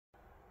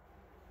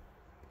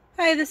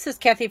Hi, this is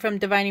Kathy from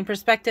Divining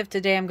Perspective.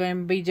 Today I'm going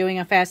to be doing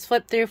a fast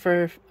flip through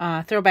for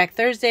Throwback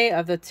Thursday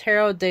of the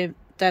Tarot des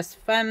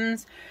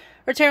Femmes,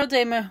 or Tarot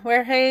des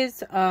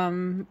Mujeres,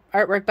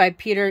 artwork by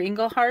Peter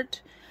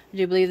Engelhardt. I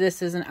do believe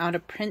this is an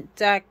out-of-print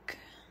deck.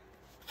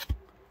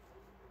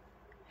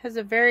 Has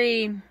a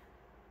very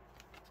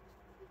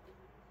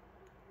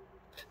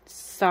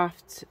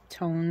soft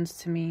tones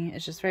to me.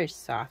 It's just very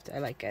soft. I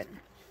like it.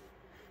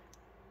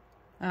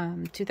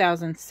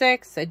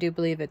 2006. I do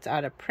believe it's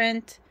out of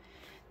print.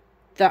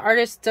 The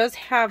artist does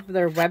have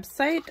their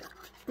website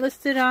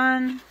listed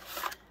on,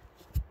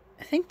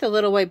 I think, the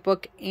Little White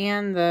Book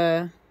and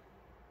I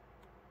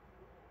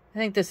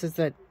think this is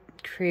the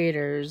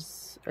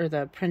creator's or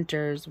the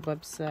printer's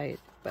website,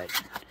 but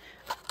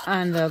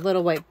on the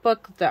Little White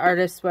Book, the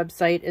artist's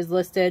website is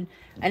listed.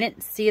 I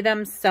didn't see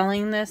them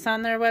selling this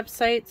on their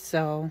website,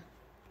 so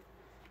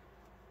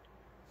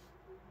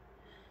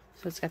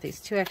it's got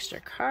these 2 extra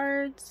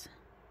cards.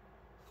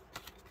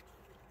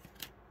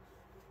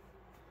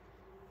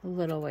 A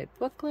Little White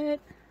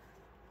booklet.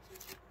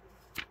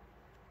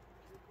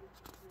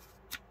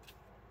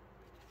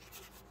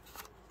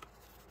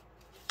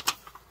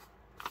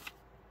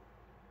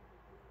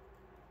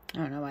 I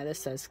don't know why this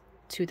says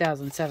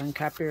 2007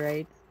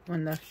 copyright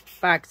when the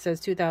box says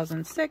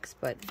 2006,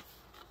 but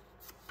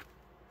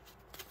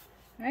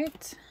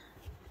right.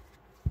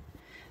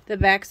 The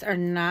backs are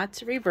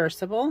not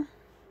reversible,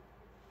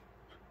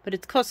 but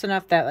it's close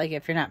enough that, like,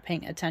 if you're not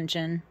paying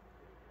attention.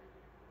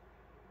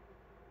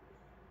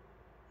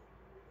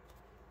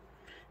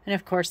 And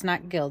of course,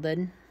 not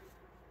gilded.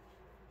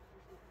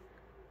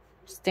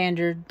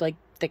 Standard, like,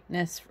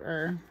 thickness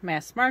for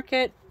mass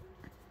market.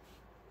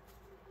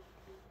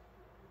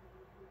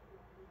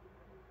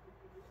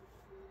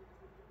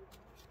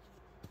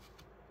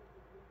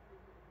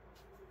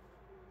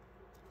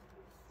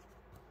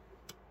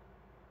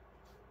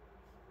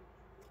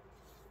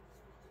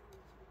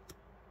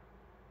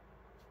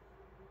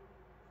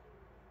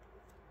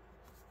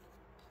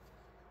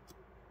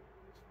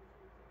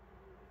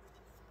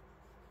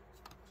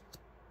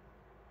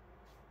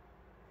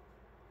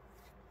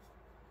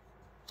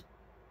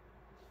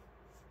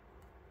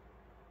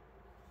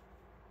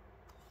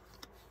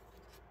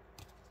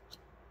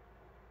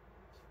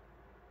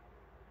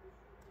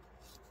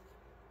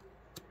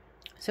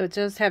 So it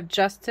does have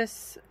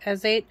Justice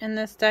as 8 in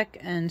this deck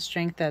and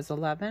Strength as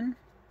 11.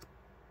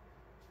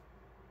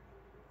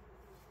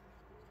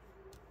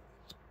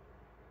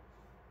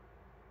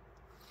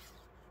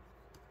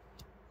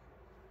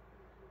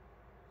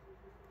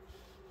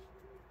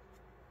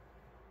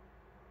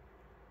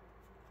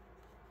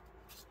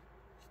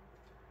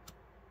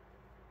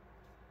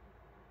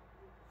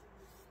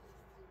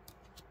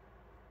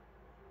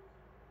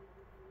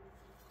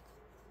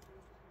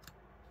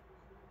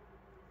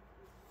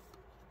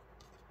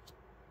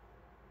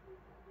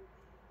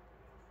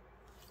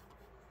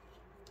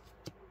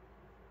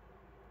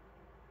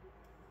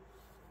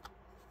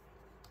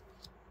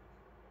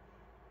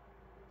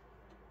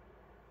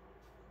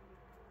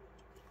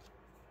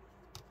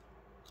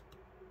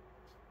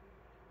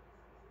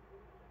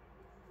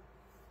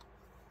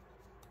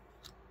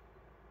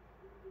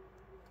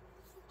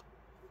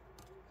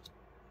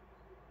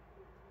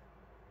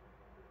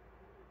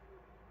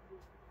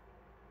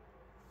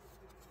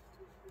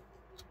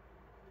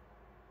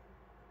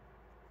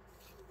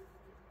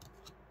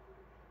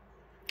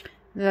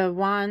 The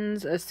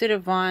wands, a suit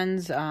of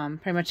wands,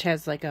 pretty much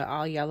has like a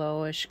all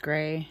yellowish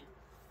gray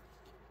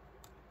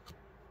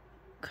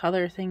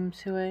color theme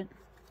to it.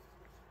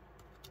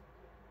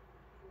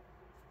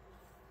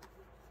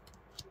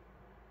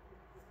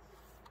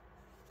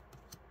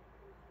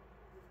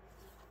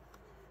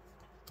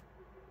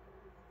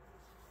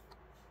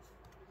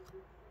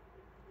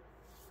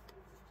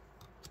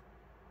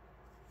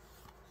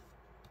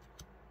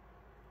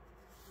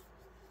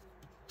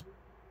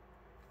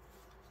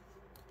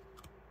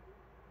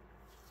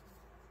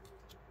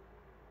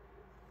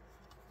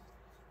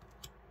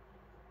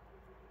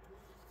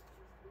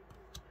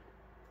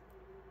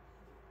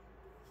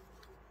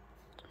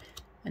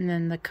 And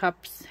then the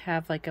cups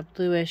have like a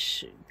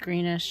bluish,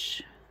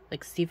 greenish,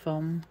 like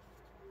seafoam.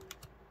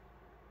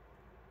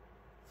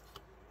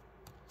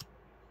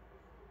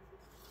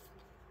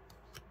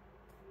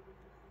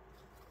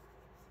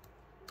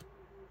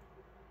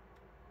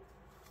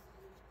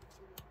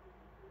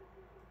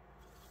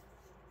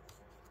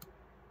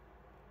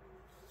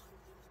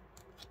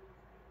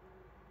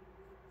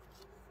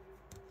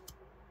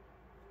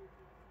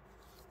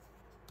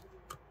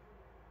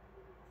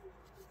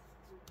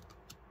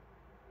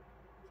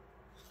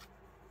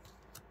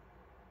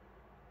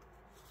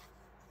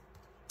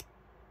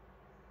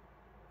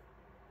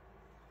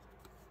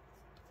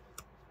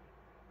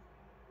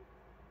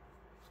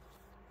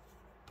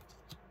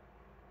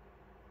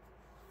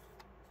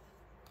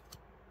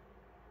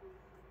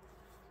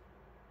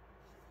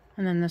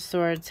 And then the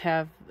swords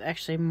have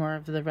actually more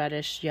of the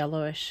reddish,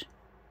 yellowish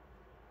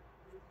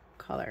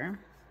color.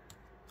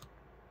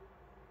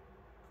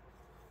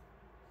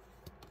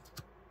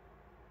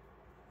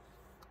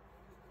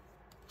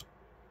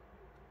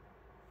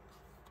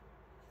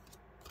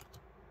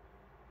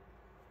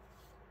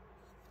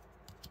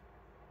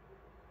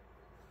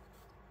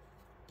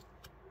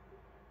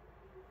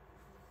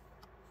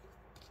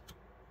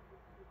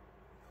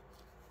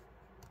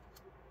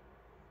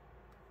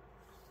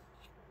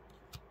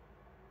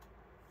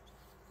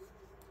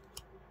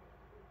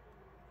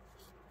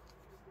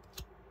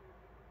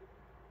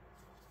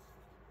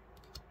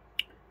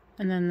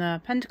 And then the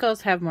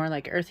Pentacles have more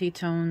like earthy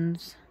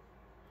tones,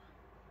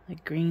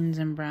 like greens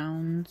and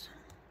browns.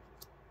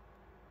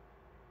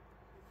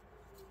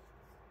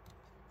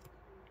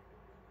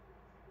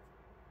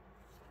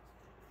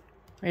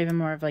 Or even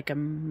more of like a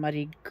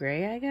muddy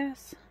gray, I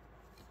guess.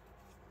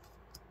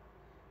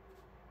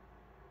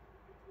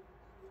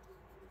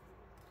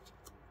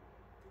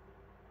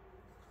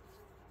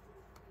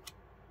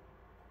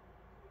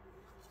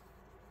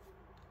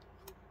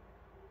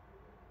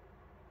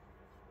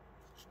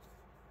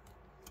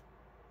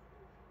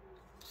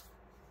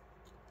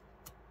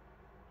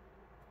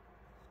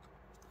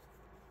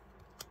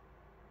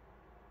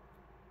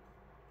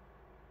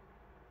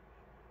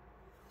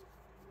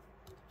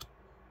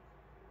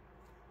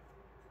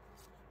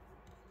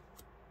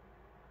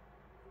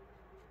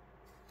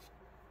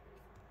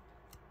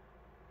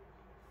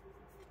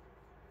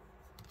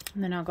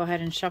 And then I'll go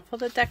ahead and shuffle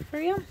the deck for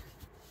you.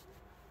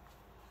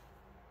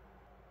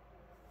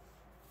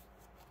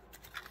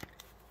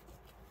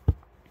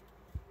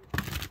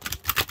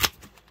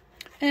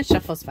 And it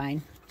shuffles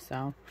fine.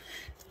 So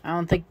I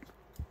don't think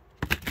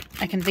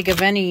I can think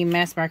of any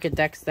mass market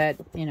decks that,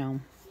 you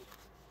know,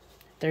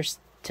 they're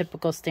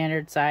typical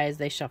standard size.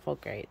 They shuffle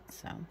great.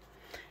 So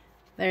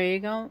there you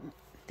go.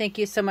 Thank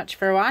you so much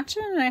for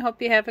watching, and I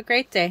hope you have a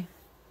great day.